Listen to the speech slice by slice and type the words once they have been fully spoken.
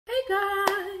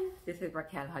This is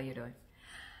Raquel. How you doing?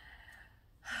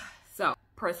 So,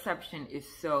 perception is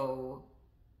so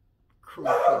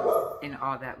crucial in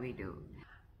all that we do.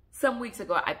 Some weeks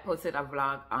ago, I posted a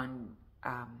vlog on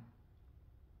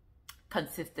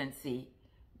consistency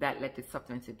that led to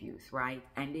substance abuse, right?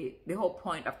 And the whole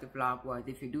point of the vlog was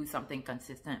if you do something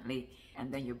consistently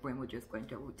and then your brain will just go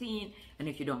into a routine, and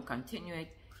if you don't continue it,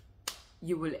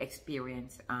 you will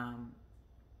experience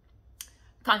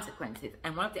consequences.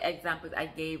 And one of the examples I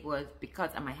gave was, because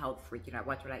I'm a health freak, you know,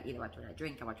 what will I eat, what will I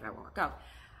drink, and what will I work out?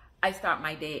 I start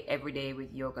my day every day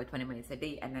with yoga, 20 minutes a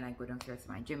day, and then I go downstairs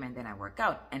to my gym and then I work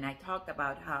out. And I talked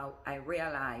about how I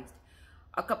realized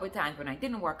a couple of times when I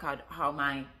didn't work out, how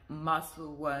my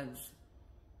muscle was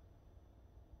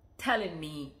telling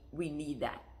me we need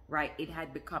that, right? It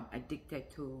had become addicted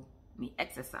to me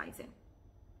exercising.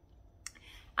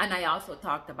 And I also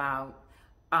talked about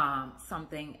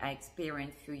something I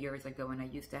experienced a few years ago when I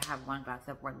used to have 1 glass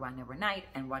of red wine every night,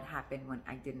 and what happened when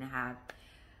I didn't have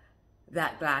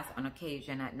that glass on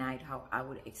occasion at night, how I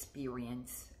would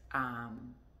experience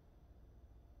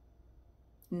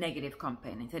negative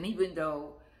components. And even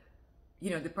though, you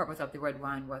know, the purpose of the red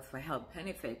wine was for health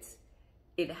benefits,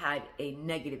 it had a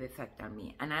negative effect on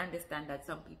me. And I understand that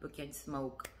some people can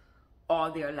smoke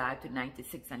all their life to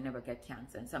 96 and never get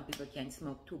cancer, and some people can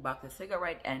smoke 2 boxes of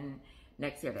cigarette and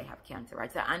next year they have cancer,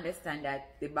 right? So I understand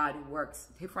that the body works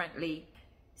differently.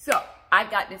 So I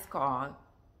got this call.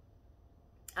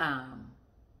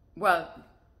 Well,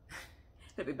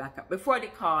 let me back up. Before the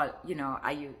call, you know,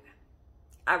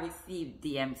 I received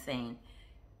DM saying,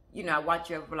 you know, I watched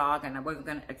your vlog and I wasn't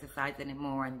going to exercise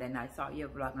anymore, and then I saw your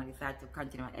vlog and I decided to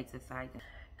continue on exercising.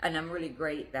 And I'm really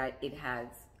great that it has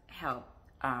helped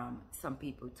some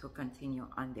people to continue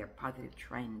on their positive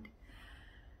trend.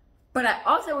 But I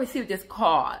also received this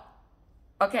call,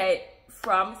 okay,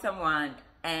 from someone,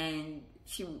 and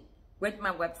she went to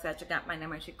my website, she got my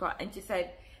number, and she called, and she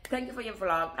said, thank you for your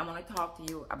vlog. I want to talk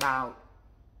to you about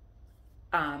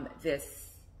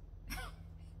this.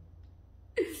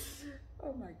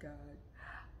 Oh my God.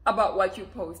 About what you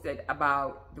posted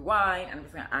about the wine. I'm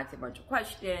just going to ask a bunch of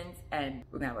questions and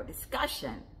we're going to have a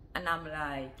discussion. And I'm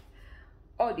like,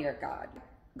 oh dear God,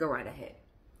 go right ahead.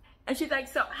 And she's like,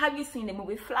 so have you seen the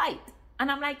movie Flight? And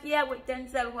I'm like, yeah, with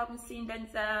Denzel. Who haven't seen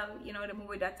Denzel? You know, the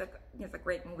movie, it's a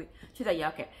great movie. She's like, yeah,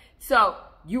 okay. So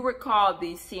you recall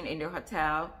the scene in the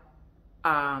hotel,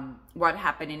 what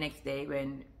happened the next day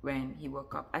when he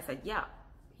woke up? I said, yeah,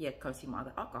 he had consumed all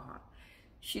the alcohol.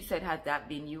 She said, has that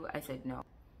been you? I said, no.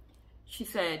 She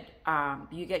said,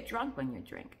 do you get drunk when you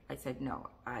drink? I said,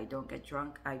 no, I don't get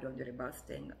drunk. I don't do the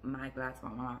busting. My glass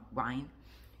of wine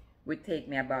would take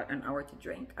me about an hour to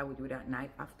drink. I would do that at night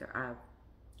after I've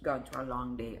gone through a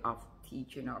long day of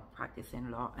teaching or practicing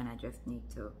law, and I just need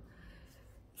to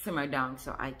simmer down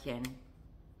so I can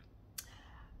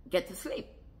get to sleep.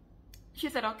 She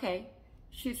said, okay.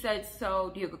 She said,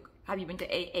 so have you been to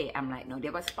AA? I'm like, no. Do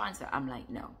you have a sponsor? I'm like,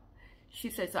 no. She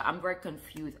said, so I'm very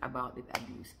confused about the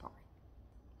abuse part.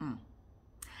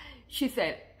 She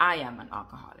said, I am an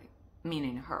alcoholic,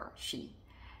 meaning her, she.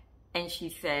 And she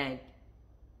said,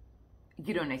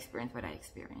 you don't experience what I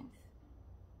experience.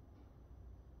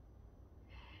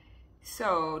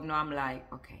 So now I'm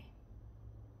like, okay,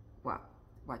 what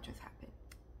just happened?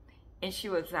 And she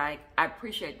was like, I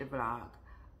appreciate the vlog,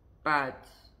 but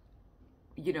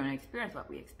you don't experience what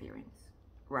we experience,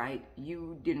 right?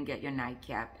 You didn't get your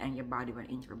nightcap and your body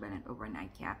went into rebellion over a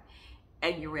nightcap.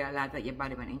 And you realized that your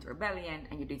body went into rebellion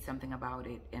and you did something about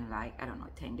it in, like, I don't know,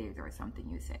 10 days or something,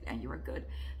 you said, and you were good.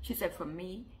 She said, for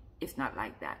me, it's not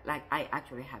like that. Like, I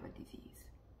actually have a disease.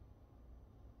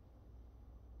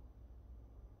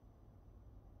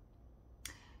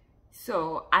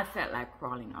 So I felt like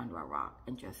crawling under a rock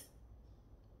and just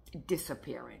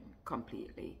disappearing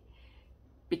completely.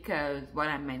 Because what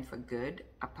I meant for good,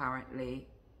 apparently,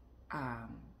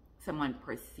 someone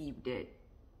perceived it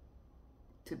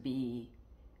to be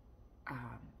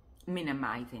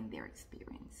minimizing their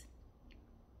experience.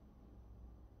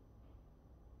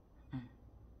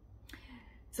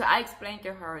 So I explained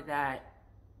to her that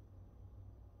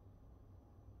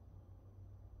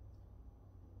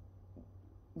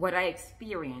what I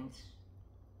experienced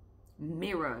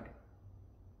mirrored,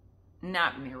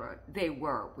 not mirrored, they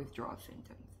were withdrawal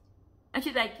symptoms. And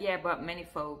she's like, yeah, but many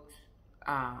folks,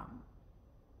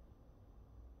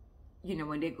 you know,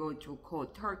 when they go through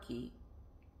cold turkey,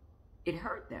 it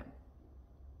hurt them.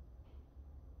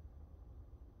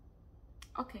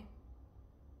 Okay.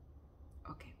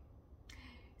 Okay.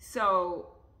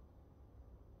 So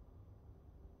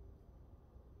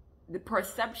the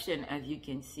perception, as you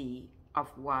can see, of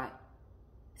what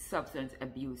substance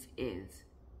abuse is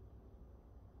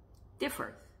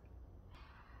differs.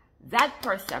 That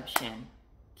perception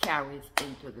carries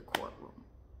into the courtroom.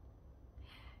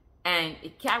 And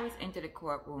it carries into the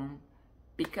courtroom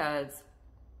because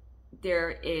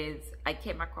I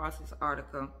came across this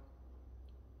article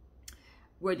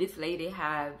where this lady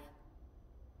has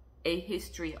a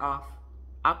history of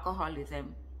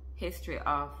alcoholism, history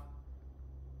of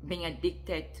being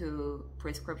addicted to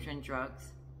prescription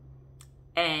drugs,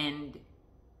 and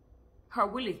her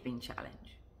will is being challenged.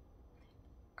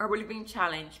 Her will is being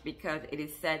challenged because it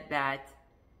is said that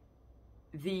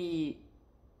the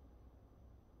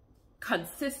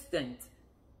consistent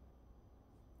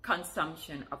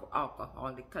consumption of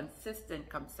alcohol, the consistent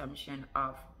consumption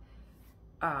of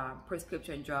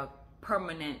prescription drug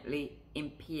permanently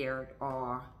impaired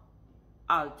or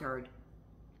altered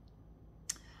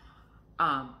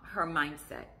her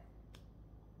mindset,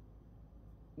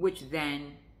 which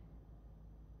then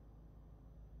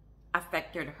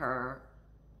affected her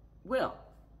will.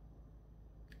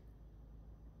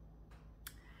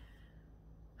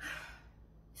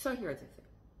 So here's the thing.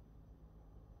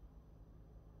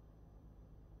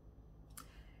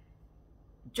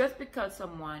 Just because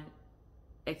someone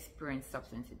experienced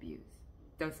substance abuse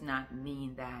does not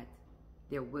mean that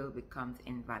their will becomes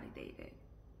invalidated.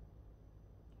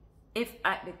 If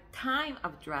at the time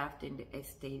of drafting the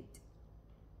estate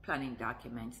planning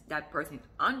documents, that person is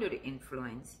under the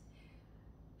influence,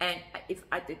 and if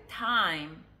at the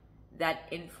time that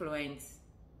influence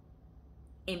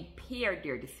impaired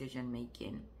their decision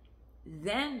making,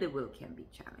 then the will can be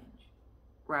challenged,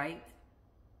 right?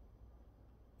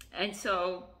 And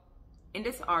so in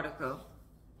this article,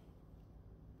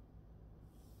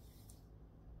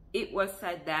 it was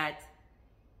said that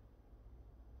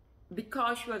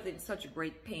because she was in such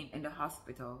great pain in the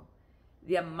hospital,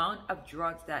 the amount of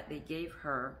drugs that they gave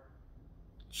her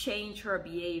changed her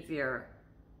behavior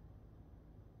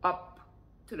up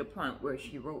to the point where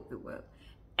she wrote the will.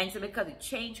 And so because it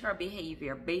changed her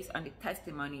behavior based on the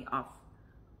testimony of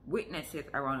witnesses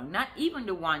around her, not even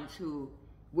the ones who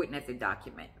witnessed the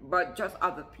document, but just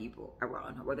other people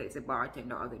around her, whether it's a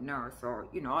bartender or the nurse or,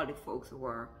 you know, all the folks who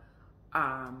were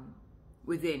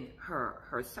within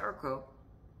her circle,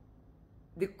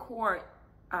 the court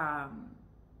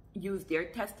used their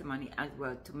testimony as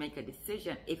well to make a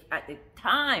decision if at the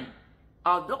time,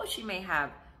 although she may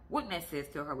have witnesses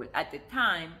to her will, at the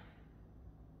time,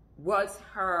 was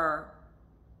her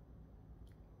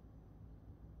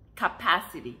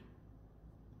capacity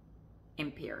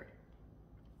impaired.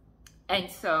 And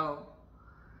so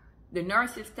the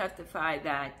nurses testified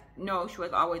that no, she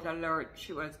was always alert,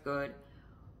 she was good.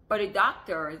 But the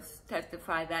doctors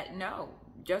testified that no,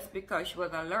 just because she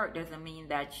was alert doesn't mean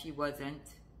that she wasn't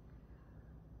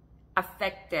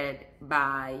affected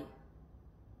by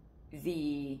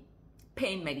the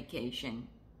pain medication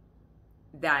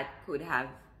that could have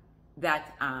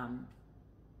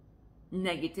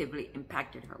negatively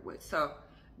impacted her will. So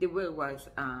the will was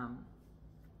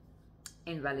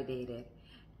invalidated.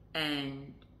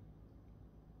 And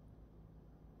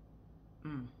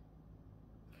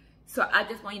so I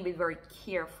just want you to be very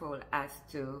careful as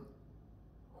to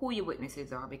who your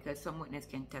witnesses are, because some witness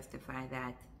can testify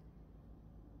that,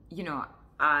 you know,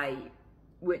 I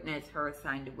witnessed her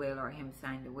sign the will or him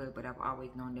sign the will, but I've always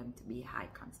known them to be high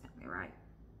constantly, right?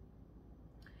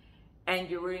 And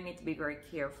you really need to be very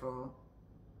careful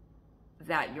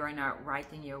that you're not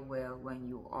writing your will when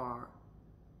you are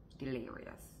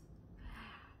delirious.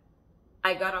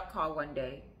 I got a call one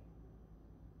day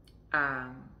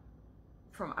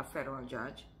from a federal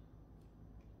judge,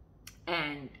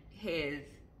 and his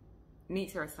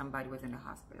niece or somebody was in the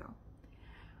hospital,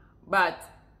 but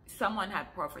someone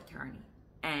had power of attorney,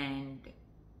 and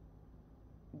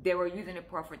they were using the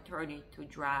power of attorney to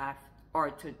draft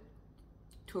or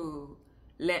to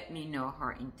let me know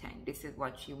her intent. This is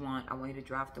what she wants. I want you to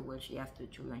draft the will. She has two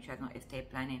children. She has no estate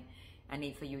planning. I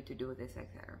need for you to do this,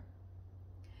 etc.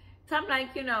 So I'm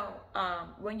like, you know,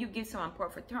 when you give someone power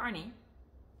of attorney,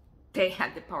 they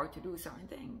have the power to do certain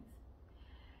things.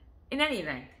 In any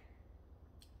event,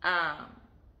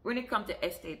 when it comes to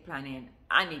estate planning,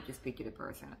 I need to speak to the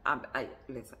person.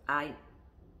 Listen, I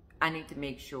need to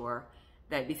make sure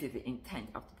that this is the intent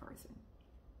of the person.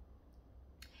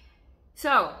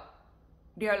 So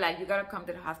they're like, you gotta come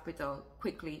to the hospital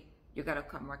quickly. You gotta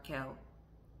come, Raquel.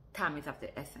 Time is of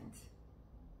the essence.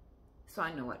 So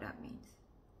I know what that means.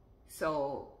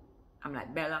 So I'm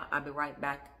like, Bella, I'll be right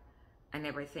back and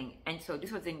everything. And so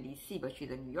this was in DC, but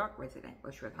she's a New York resident,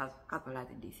 but she was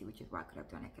hospitalized in DC, which is why I could have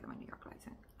done it. I my New York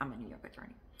license. I'm a New York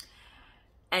attorney.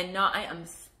 And now I am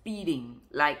speeding,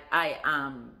 like I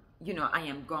am you know, I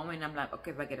am going. I'm like,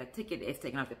 okay, if I get a ticket, it's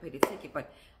taking off to pay the ticket,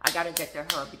 but I gotta get to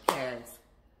her because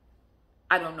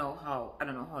I don't know how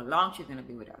long she's gonna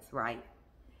be with us, right?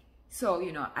 So,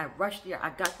 you know, I rushed there.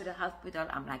 I got to the hospital.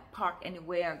 I'm like, park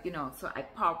anywhere, you know. So I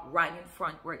parked right in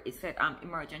front where it said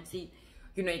emergency.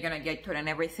 You know, you're gonna get to it and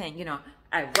everything. You know,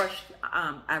 I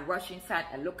rushed inside.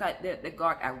 I look at the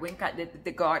guard. I wink at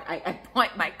the guard. I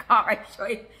point my car. I show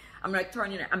it. I'm like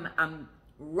turning. I'm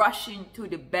rushing to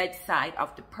the bedside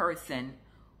of the person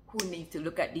who needs to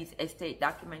look at these estate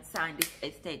documents, sign these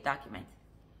estate documents.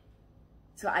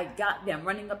 So I got there. I'm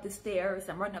running up the stairs.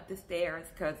 I'm running up the stairs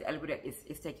because the elevator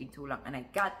is taking too long. And I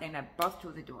got there and I bust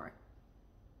through the door.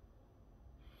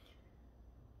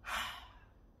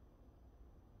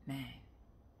 Man.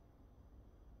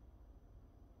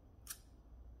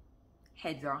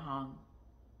 Heads are hung.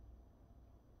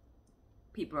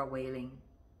 People are wailing.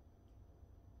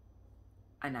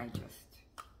 And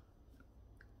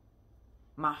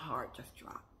my heart just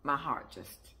dropped. My heart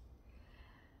just...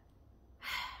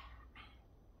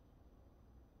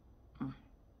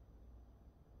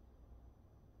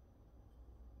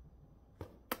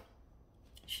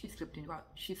 She slipped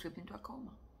into a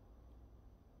coma.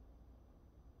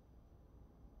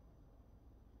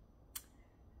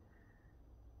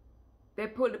 They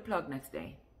pulled the plug next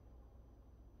day.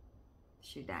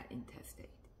 She died intestate.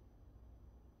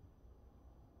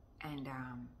 And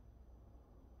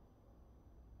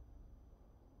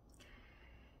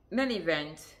in an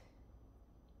event,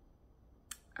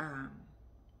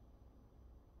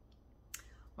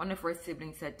 one of her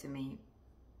siblings said to me,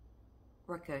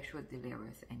 Raquel, she was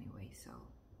delirious anyway, so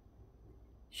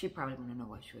she probably wouldn't know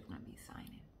what she was going to be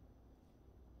signing.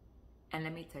 And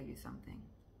let me tell you something.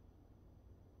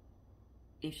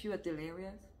 If she was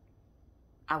delirious,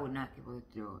 I would not be able to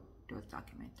do those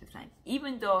documents to sign.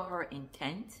 Even though her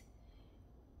intent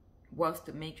was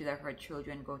to make sure that her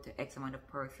children go to X amount of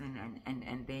person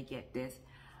and they get this,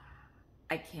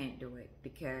 I can't do it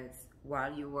because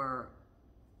while you were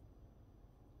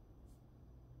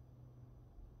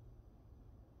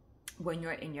when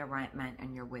you're in your right mind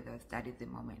and you're with us, that is the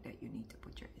moment that you need to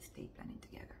put your estate planning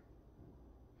together.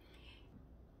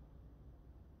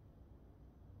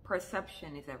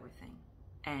 Perception is everything.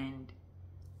 And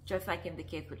just like in the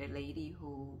case with a lady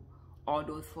who all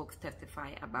those folks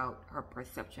testify about her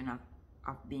perception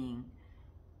of being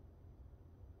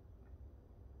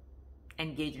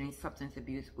engaged in substance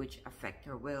abuse, which affect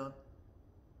her will.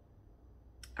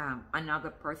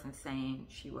 Another person saying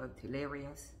she was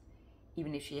delirious,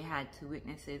 even if she had 2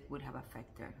 witnesses, would have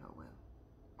affected her will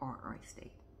or her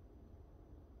estate.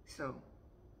 So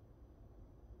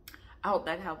I hope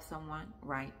that helps someone,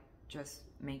 right? Just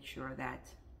make sure that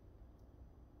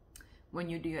when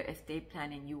you do your estate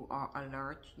planning, you are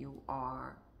alert, you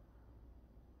are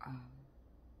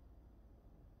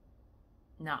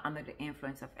not under the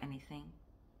influence of anything.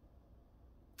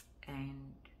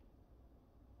 And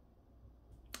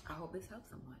I hope this helps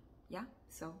someone. Yeah,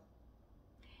 so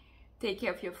take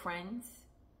care of your friends,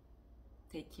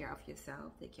 take care of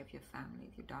yourself, take care of your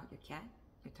family, your dog, your cat,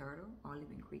 your turtle, all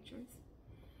living creatures.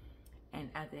 And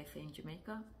as they say in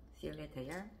Jamaica, see you later,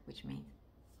 yeah? Which means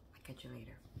I'll catch you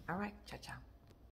later. All right, ciao, ciao.